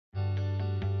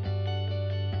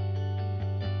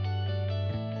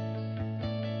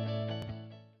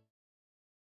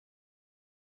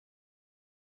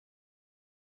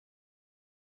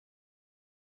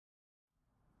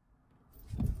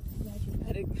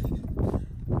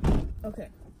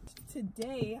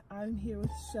today I'm here with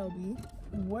Shelby.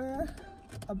 We're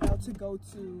about to go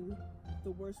to the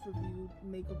worst reviewed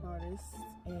makeup artist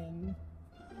in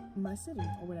my city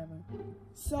or whatever.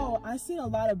 So I seen a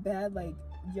lot of bad like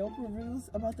Yelp reviews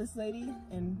about this lady,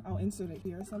 and I'll insert it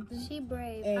here or something. She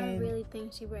brave. And I really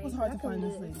think she brave. It was hard to find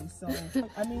this lady, so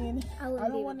I mean, I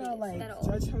don't want to like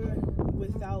judge her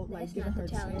without like giving her a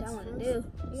chance. I want to do.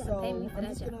 You gotta So pay me for I'm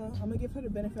that just job. gonna give her the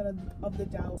benefit of the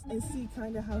doubt and see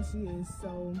kind of how she is.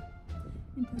 So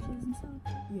Impressions and stuff.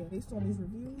 yeah, based on these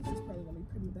reviews, it's probably gonna be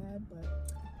pretty bad,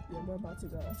 but yeah, we're about to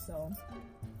go. So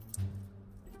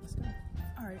let's go.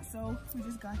 All right, so we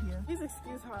just got here. Please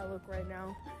excuse how I look right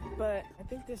now, but I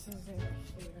think this is it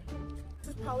here. This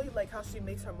is probably like how she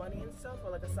makes her money and stuff,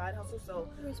 or like a side hustle. So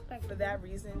for that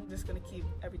reason, I'm just gonna keep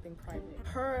everything private.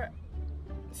 Her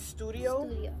studio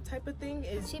type of thing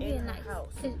is in her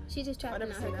house. She just trapping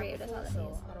out her career. That's all it is.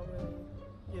 So I don't really,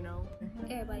 you know.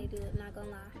 Everybody do it. Not gonna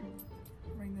lie.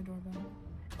 Ring the doorbell.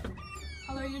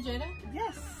 Hello, are you Jada?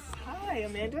 Yes. Hi,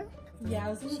 Amanda. Yeah, I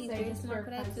was gonna She say very just smart for for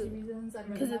that privacy too. reasons, I'd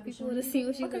Because rather if people would have seen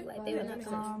what she looked like, they would not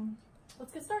know.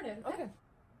 Let's get started. Okay.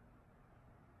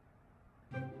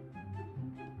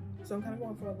 So I'm kind of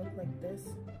going for a look like this.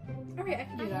 Okay, I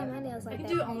can do I that. had my nails like I can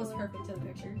that do it almost before. perfect to the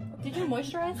picture. Did you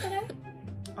moisturize today?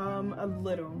 A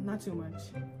little, not too much.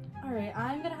 All right,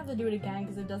 I'm gonna have to do it again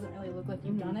because it doesn't really look like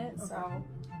you've done it. Okay. So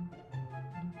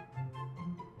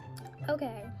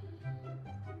Okay.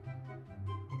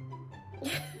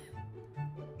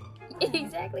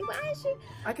 Exactly. Why is she?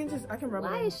 I can rub it.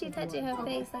 Why on is she if you touching want. her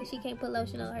face like she can't put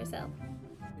lotion on herself?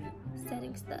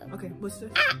 Setting stuff. Okay, what's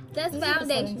this? Ah, that's This is the setting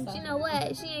foundation. stuff. You know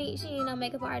what? She ain't no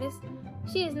makeup artist.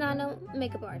 She is not no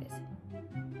makeup artist.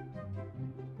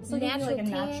 it's like Natural like a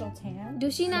tan? natural tan.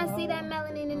 Do she not see that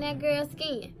melanin in that girl's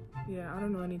skin? Yeah, I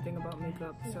don't know anything about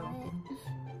makeup, so.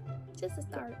 Just a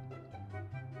start.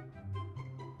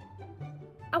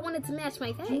 I wanted to match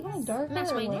my Do you want face. darker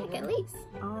Match my or neck at lighter? least.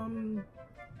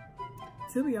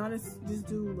 To be honest, just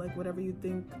do like whatever you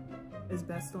think is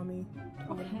best on me.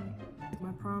 Okay.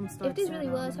 My prom starts If this really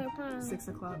at, was her prom, 6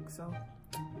 o'clock, so.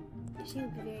 she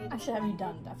would be very I should have you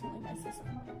done definitely my sister.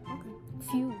 Okay.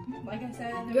 few. Like I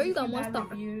said, Girl, there's you a got few one bad star.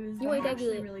 reviews, You but ain't I'm that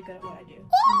actually good. really good at what I do.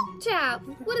 Ooh, child,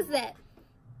 what is that?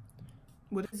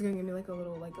 What is gonna give me like a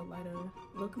little like a lighter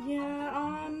look?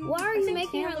 Yeah, Why are I you think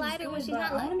making tan her looks lighter when good, she's but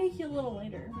not I want light? to make you a little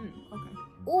lighter. Okay.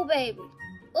 Ooh, baby.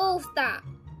 Ooh, stop.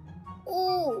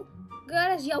 Ooh, girl,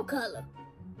 that's your color.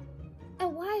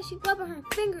 And why is she rubbing her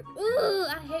finger? Ooh,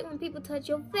 I hate when people touch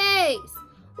your face.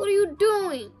 What are you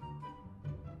doing?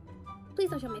 Please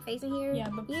don't show my face in here. Yeah,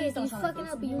 but please yeah, don't you show my fucking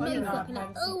face up. in You here. know you Yeah, fucking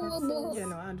up. privacy Oh, purposes. Yeah,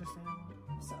 no, I understand.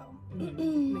 So,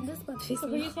 this is about to be so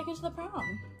who are you taking to the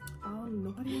prom?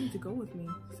 Nobody wanted to go with me,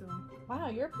 so Wow,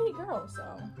 you're a pretty girl, so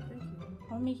thank you.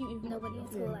 I'll make you even Nobody in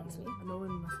school likes me. No one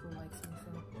in my school likes me,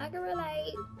 so. I can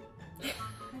relate.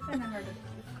 I find that hard to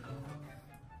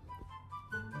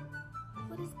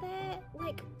What is that?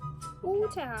 Like, ooh,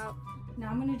 child. Now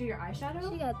I'm gonna do your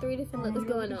eyeshadow. She got 3 different And looks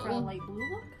you're going looking for a on. light blue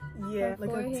look. Yeah, Her like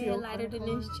a forehead teal lighter than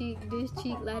color. this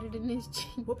cheek lighter than this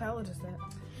cheek. What palette is that?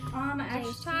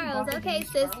 Actually, Charles, bought the okay,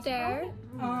 James Charles sister.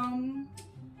 palette.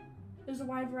 There's a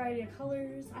wide variety of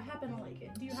colors. I happen to like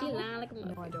it. Do you She have one? lying like a No,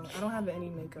 mother. I don't. I don't have any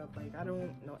makeup. Like, I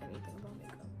don't know anything about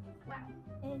makeup. Wow.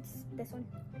 It's this one.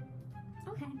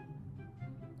 Okay.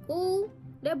 Ooh,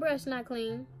 that brush not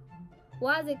clean.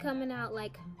 Why is it coming out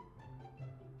like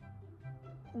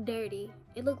dirty?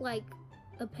 It looked like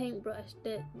a paintbrush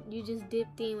that you just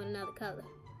dipped in with another color.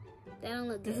 That don't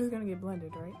look This good. is gonna get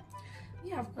blended, right?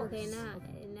 Yeah, of course. Okay,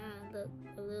 now look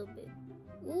a little bit.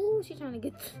 Ooh, she trying to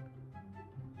get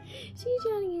she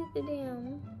trying to get the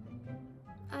damn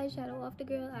eyeshadow off the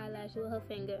girl eyelash with her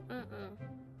finger.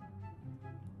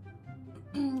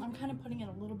 I'm kind of putting it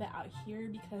a little bit out here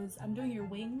because I'm doing your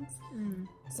wings.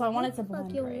 So I want it to blend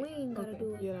Fuck your right. wing gotta Okay,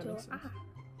 do it. yeah, that Joe. makes sense.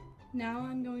 Now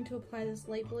I'm going to apply this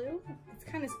light blue. It's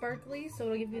kind of sparkly, so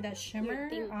it'll give you that shimmer.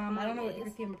 theme of I don't know prom what your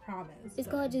is- theme of prom is. It's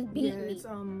but- called just beat Yeah, me, it's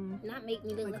not make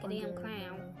me look like a damn under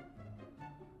clown.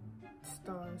 the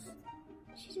stars.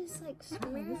 She just like this is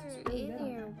smearing pretty in good.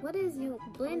 there. What is your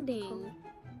blending?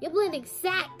 You're blending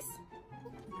sacks.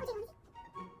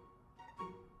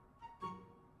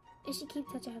 And she keep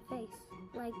touching her face.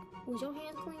 Like, was your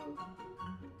hands clean?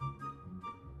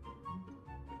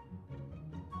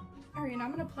 Alright, now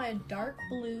I'm gonna apply a dark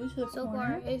blue to the So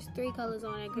corner. far, it's 3 colors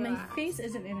on it, girl. My face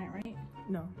isn't in it, right?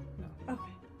 No.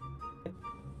 Okay.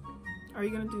 Are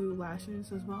you gonna do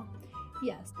lashes as well?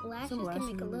 Yes. Lashes Some can lashes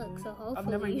make a would be look, good. so I've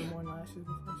never hopefully. even worn lashes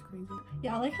before. It's crazy.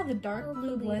 Yeah, I like how the dark blue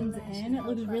Hopefully blends the lashes in. It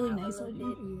looks help really her out nice a on little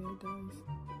you. Yeah, it does.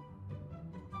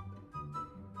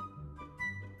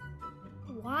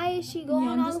 Why is she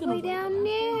going all the way down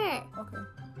there? Okay.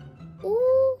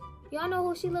 Ooh, y'all know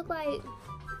who she look like?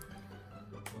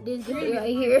 This girl right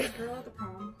here. Girl at the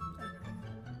prom.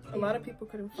 A lot of people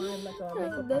couldn't find like a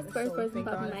makeup That's the artist, first so person thank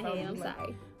popped in God my I head. I'm found you, like,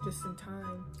 sorry. just in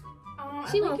time.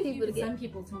 She I'd want like if people you to could get. send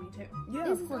people to me too. Yeah,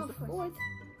 This of is course, her of course. fourth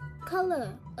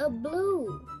color of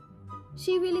blue.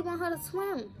 She really want her to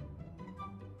swim.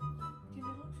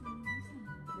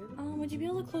 Would you be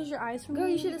able to close your eyes for me? Girl,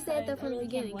 you should have said that from the I really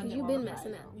beginning can't because blend you've it been well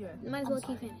messing right up. Yeah. You might as well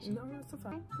keep finishing. No, it's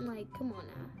fine. I'm like, come on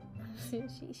now.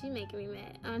 she making me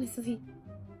mad, honestly.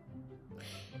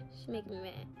 She making me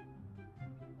mad.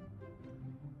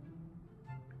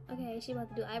 Okay, she about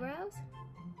to do eyebrows?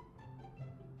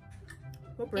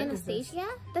 What brand is this? Anastasia?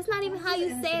 That's not even how you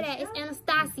say that. It's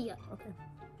Anastasia. Okay.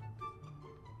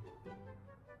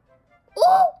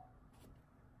 Ooh!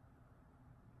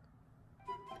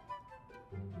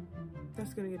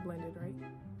 That's gonna get blended, right?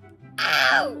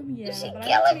 Ow! Yeah, She but killing I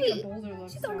have to make me. a bolder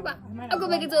look, She's talking about, I might I'm have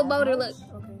gonna make it one to a boulder look.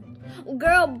 eyebrows. Okay.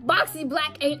 Girl, boxy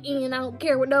black ain't in. I don't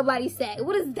care what nobody say.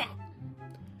 What is that?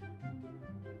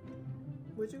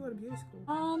 Where'd you go to beauty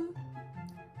school?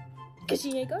 Cause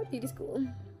she ain't go to beauty school.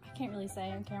 I can't really say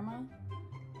on camera.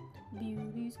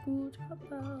 Beauty school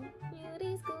dropout.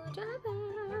 Beauty school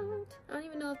dropout. I don't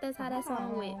even know if that's how that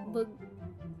song went. But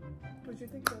What'd you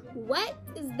think of it? what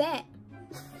is that?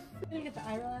 I'm gonna get the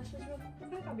eyelashes real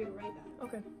quick. I'll be right back.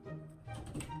 Okay.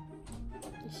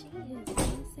 She is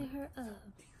messing her up.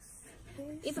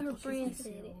 Even her friend said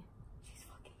it. She's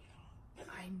fucking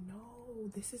I know.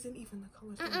 This isn't even the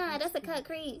color. That's a cut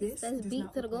crease. This That's does beat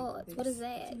not to the look like gods. this. What is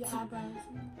that? your eyebrows.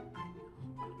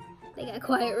 They got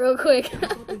quiet real quick.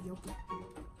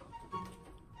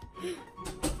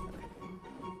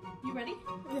 You ready?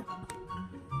 Yeah.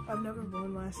 I've never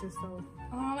worn lashes, so.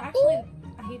 Actually,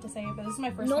 I hate to say it, but this is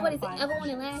my first Nobody's time. ever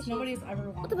wanted lashes. Nobody's ever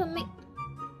What wanted. the fuck make?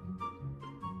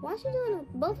 Why is she doing it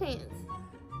with both hands?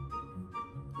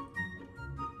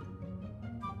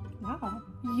 Wow.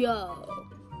 Yo.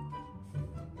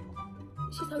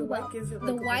 She's talking The white about gives it,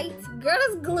 the like, a white. little- Girl,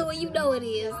 that's glue and you know it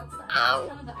is. That's Ow.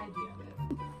 kind of the idea of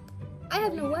it. I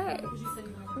have no words. Because you said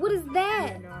you wanted- What is that?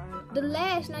 Yeah, no, The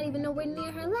lash not even nowhere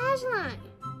near her lash line.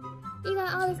 You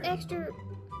got all this extra.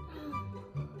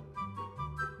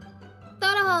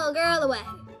 Throw the whole girl away.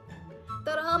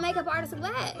 Throw the whole makeup artist away.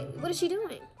 What is she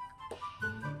doing?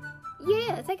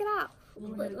 Yeah, take it off.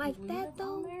 But like that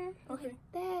though, Okay.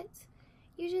 that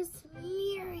you're just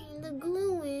smearing the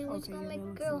glue in, which Okay, gonna yeah, make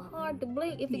that a girl looks a lot hard to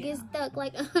blink if it gets Yeah. stuck.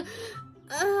 Like,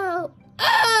 oh,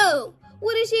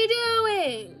 what is she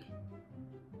doing?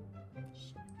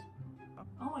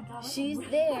 Oh my god. She's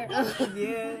there.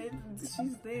 Yeah,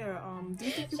 she's there. Do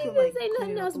you think you She could didn't like say clean nothing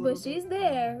it up else, a but little she's bit?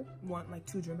 there. Want like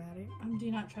too dramatic? Do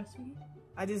you not trust me?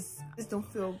 I just don't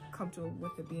feel comfortable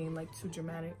with it being like too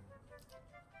dramatic.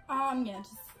 Yeah,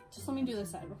 just let me do this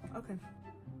side real quick. Okay.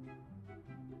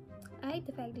 I hate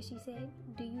the fact that she said,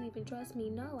 "Do you even trust me?"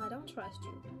 No, I don't trust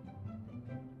you.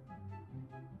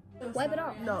 Wipe it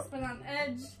off. No. It's been on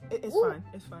edge. It's Ooh, fine.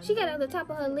 It's fine. She got it on the top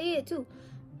of her lid too.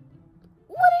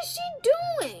 What is she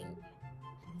doing?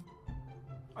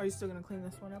 Are you still gonna clean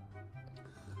this one up?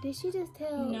 Did she just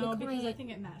tell No, the because I client think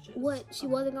it matches. what she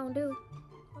wasn't gonna do?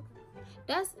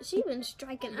 She been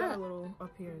striking You got a up. little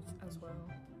up here as well.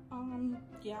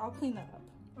 Yeah, I'll clean that up.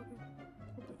 Okay.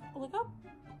 Look up.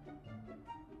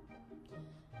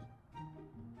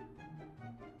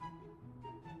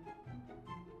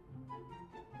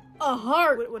 A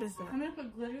heart. What is that? I'm gonna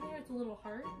put glitter there. It's a little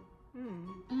heart.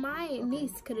 My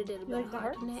niece could have did a better Like the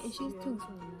heart than that, and she's Yeah, too. that's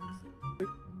really nice.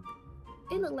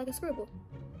 It looked like a scribble.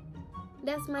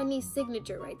 That's my niece's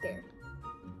signature right there.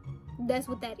 That's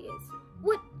what that is.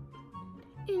 What?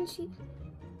 And she.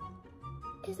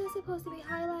 Is that supposed to be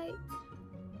highlight?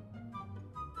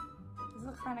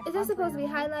 Is that supposed to be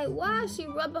highlight? Why is she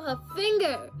rubbing her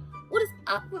finger? What is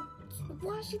up with?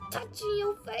 Why is she touching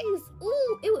your face?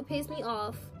 Ooh, it would piss me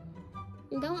off.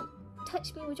 Don't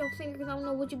touch me with your finger because I don't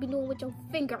know what you be doing with your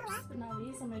fingers. Now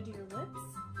these, I'm gonna do your lips.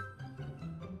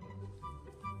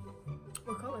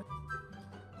 What color?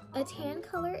 A tan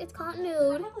color. It's called I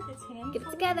nude. have like a tan Get it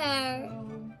color, together.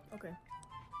 so- Okay.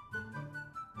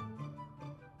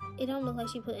 It don't look like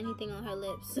she put anything on her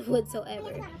lips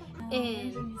whatsoever.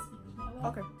 And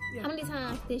Okay. Yeah. how many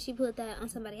times did she put that on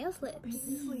somebody else's lips?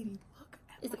 This lady, look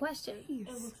at Is the question. my face.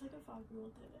 It looks like a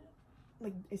 5-year-old did it.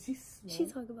 Like, is she slow?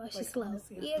 She's talking about she's Like, slow.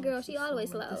 honestly, I Yeah, feel girl, like she she's always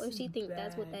slow. Like, slow this if she is thinks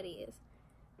that's what bad. that is.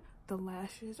 The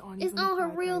lashes aren't It's even on her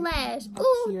applied real right. lash. Up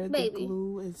Ooh, here, baby. The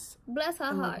glue is. Bless her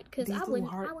and, like, heart, because these I little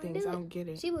wouldn't heart do things, it. I don't get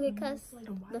it. She would get cussed Like,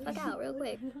 the why fuck did out real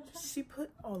quick. She put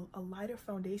a lighter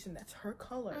foundation that's her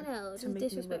color. I know, to just make me look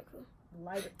disrespectful.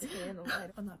 light it, tan, or light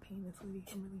it. I'm not paying this lady.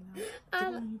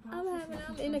 I'm really not.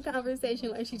 I'm in a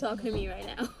conversation like she's talking to me right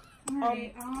now.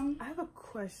 Alright, I have a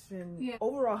question. Yeah.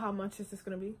 Overall, how much is this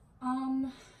gonna be?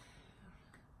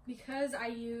 Because I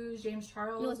use James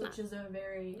Charles, No, which is a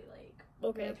very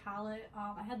Okay. good palette.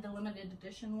 I had the limited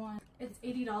edition one. It's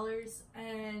 $80,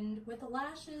 and with the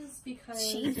lashes, because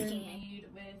She's they're scared. made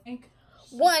with ink.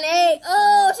 180.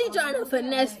 Oh, she trying to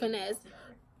finesse.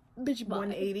 Bitch, bought it.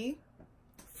 180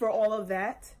 for all of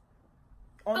that.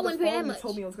 On I the wouldn't pay that phone, you much.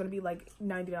 told me it was gonna be like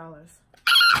 $90.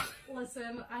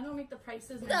 Listen, I don't make the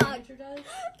prices, my Dog. manager does.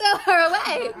 Throw her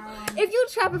away. Um, If you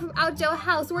trapping from out your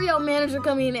house, where your manager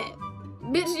coming in at?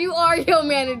 Bitch, you are your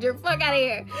manager. Fuck out of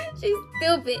here. She's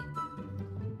stupid.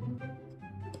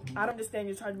 I don't understand.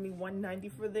 You're charging me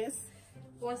 $190 for this.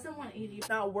 Less than 180. It's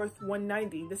not worth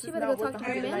 $190. This She is better not go worth talk to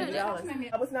her manager.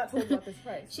 $190. I was not told about this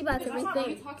price. She about to That's not what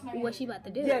we rethink talked about what yet. she about to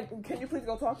do. Yeah, can you please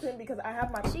go talk to him because I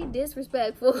have my. She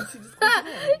disrespectful. She just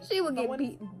goes, She will If I get wanted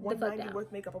beat the fuck $190 down.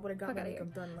 worth makeup, I would have got Fuck my outta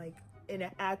makeup done like in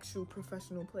an actual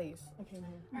professional place. Okay,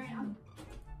 Alright,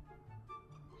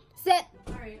 Set.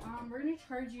 we're gonna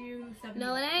charge you $70.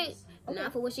 No, it ain't. Okay.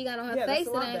 Not for what she got on her yeah, face that's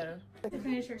a lot today. better. To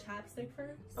finish your chapstick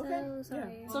first. Okay, So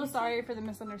sorry. So sorry for the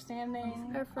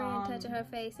misunderstanding. Her friend touching her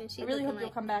face and she I really hope looking you'll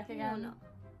like, come back I again. don't know.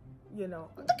 You know.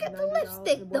 Look at the $90,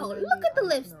 lipstick though. Look at the $190,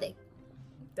 lipstick.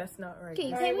 no, that's not right. Can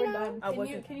you Alright, pay me we're now? done. I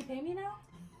wasn't- Can you pay me now?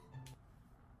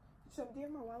 So, do you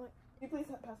have my wallet? Can you please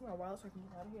pass me my wallet so I can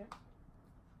get out of here?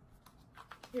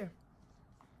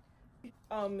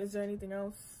 Here. Is there anything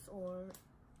else or?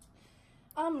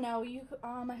 No,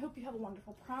 I hope you have a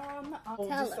wonderful prom. Oh, Tell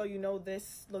just her. so you know,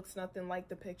 this looks nothing like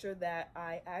the picture that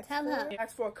I asked Tell for. her. I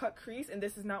asked for a cut crease, and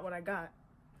this is not what I got.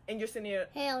 And you're sitting here,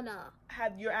 Hell no.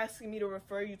 you're asking me to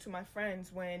refer you to my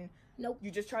friends when Nope.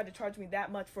 you just tried to charge me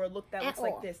that much for a look that At looks all.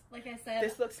 like this. Like I said,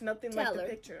 This looks nothing Tell like the her.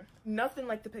 picture. Nothing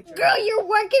like the picture. Girl, you're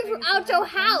working from like I out said, your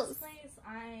in this house. place,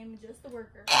 I'm just a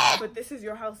worker. But this is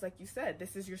your house, like you said.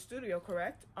 This is your studio,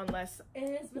 correct? Unless.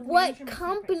 It is with What miniature prices.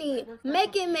 company? I work for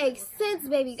Make a it company. make sense,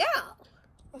 baby girl.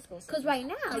 Let's go. Cause right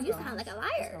now Let's you go. sound like a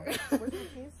Let's liar. go. Where's my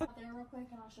keys? Out there real quick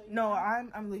and I'll show you. No,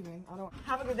 I'm leaving. I don't.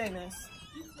 Have a good day, miss.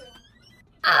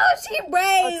 Oh, she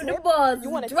brave. A The tip? balls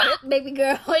You want a drop, baby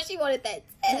girl. She wanted that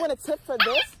You tip. want a tip for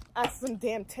this? Ask some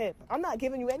damn tip. I'm not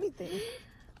giving you anything.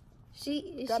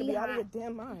 She Gotta be out of your hot.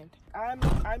 damn mind. I'm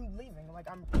leaving. Like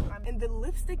I'm and the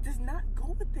lipstick does not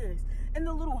go with this. And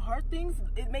the little heart things,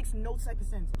 it makes no type of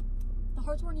sense. The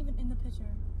hearts weren't even in the picture.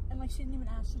 And like she didn't even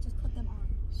ask, she just put them on.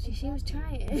 She was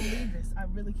trying. Believe this. I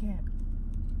really can't.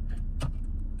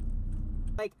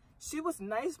 Like, she was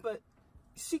nice, but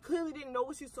she clearly didn't know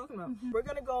what she was talking about. We're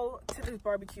gonna go to this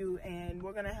barbecue and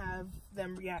we're gonna have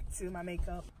them react to my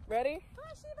makeup. Ready?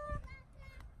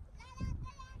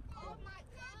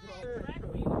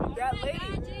 That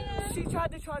lady, she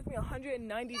tried to charge me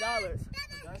 $190.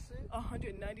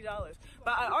 $190.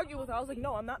 But I argued with her. I was like,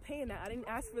 no, I'm not paying that. I didn't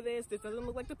ask for this. This doesn't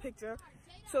look like the picture.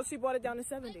 So she brought it down to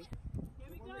 70.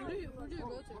 Who did you go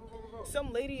to?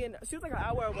 Some lady in, she was like an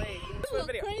hour away. You look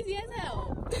crazy as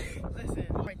hell. Listen,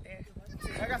 right there.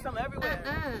 I got something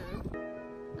everywhere.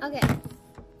 Okay.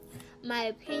 My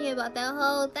opinion about that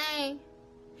whole thing.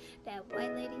 That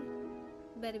white lady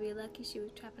better be lucky she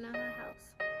was trapping out her house.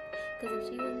 Because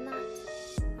if she was not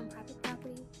on private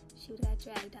property, she would have got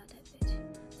dragged out that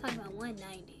bitch. Talking about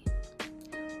 190.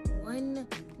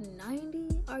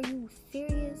 190? Are you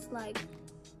serious? Like,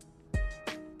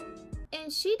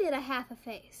 and she did a half a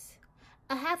face.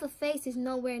 A half a face is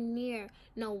nowhere near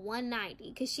no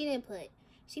 190. Because she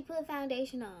put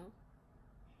foundation on.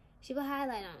 She put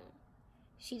highlight on.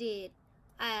 She did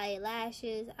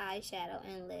eyelashes, eyeshadow,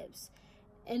 and lips.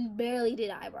 And barely did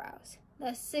eyebrows.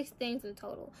 That's 6 things in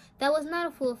total. That was not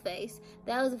a full face.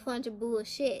 That was a bunch of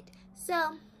bullshit.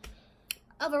 So,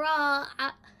 overall,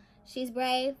 she's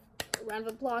brave. Round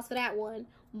of applause for that one.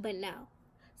 But no.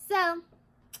 So,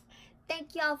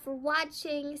 thank y'all for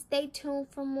watching. Stay tuned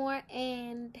for more.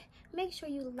 And make sure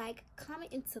you like,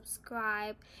 comment, and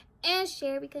subscribe. And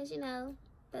share because, you know,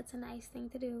 that's a nice thing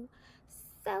to do.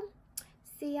 So,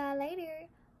 see y'all later.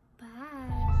 Bye.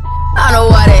 I know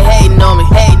why they hating on me.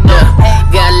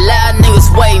 Got a lot of niggas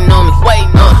waiting on me.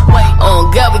 On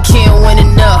God, we can't win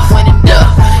enough.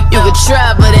 You could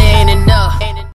try, but it ain't enough.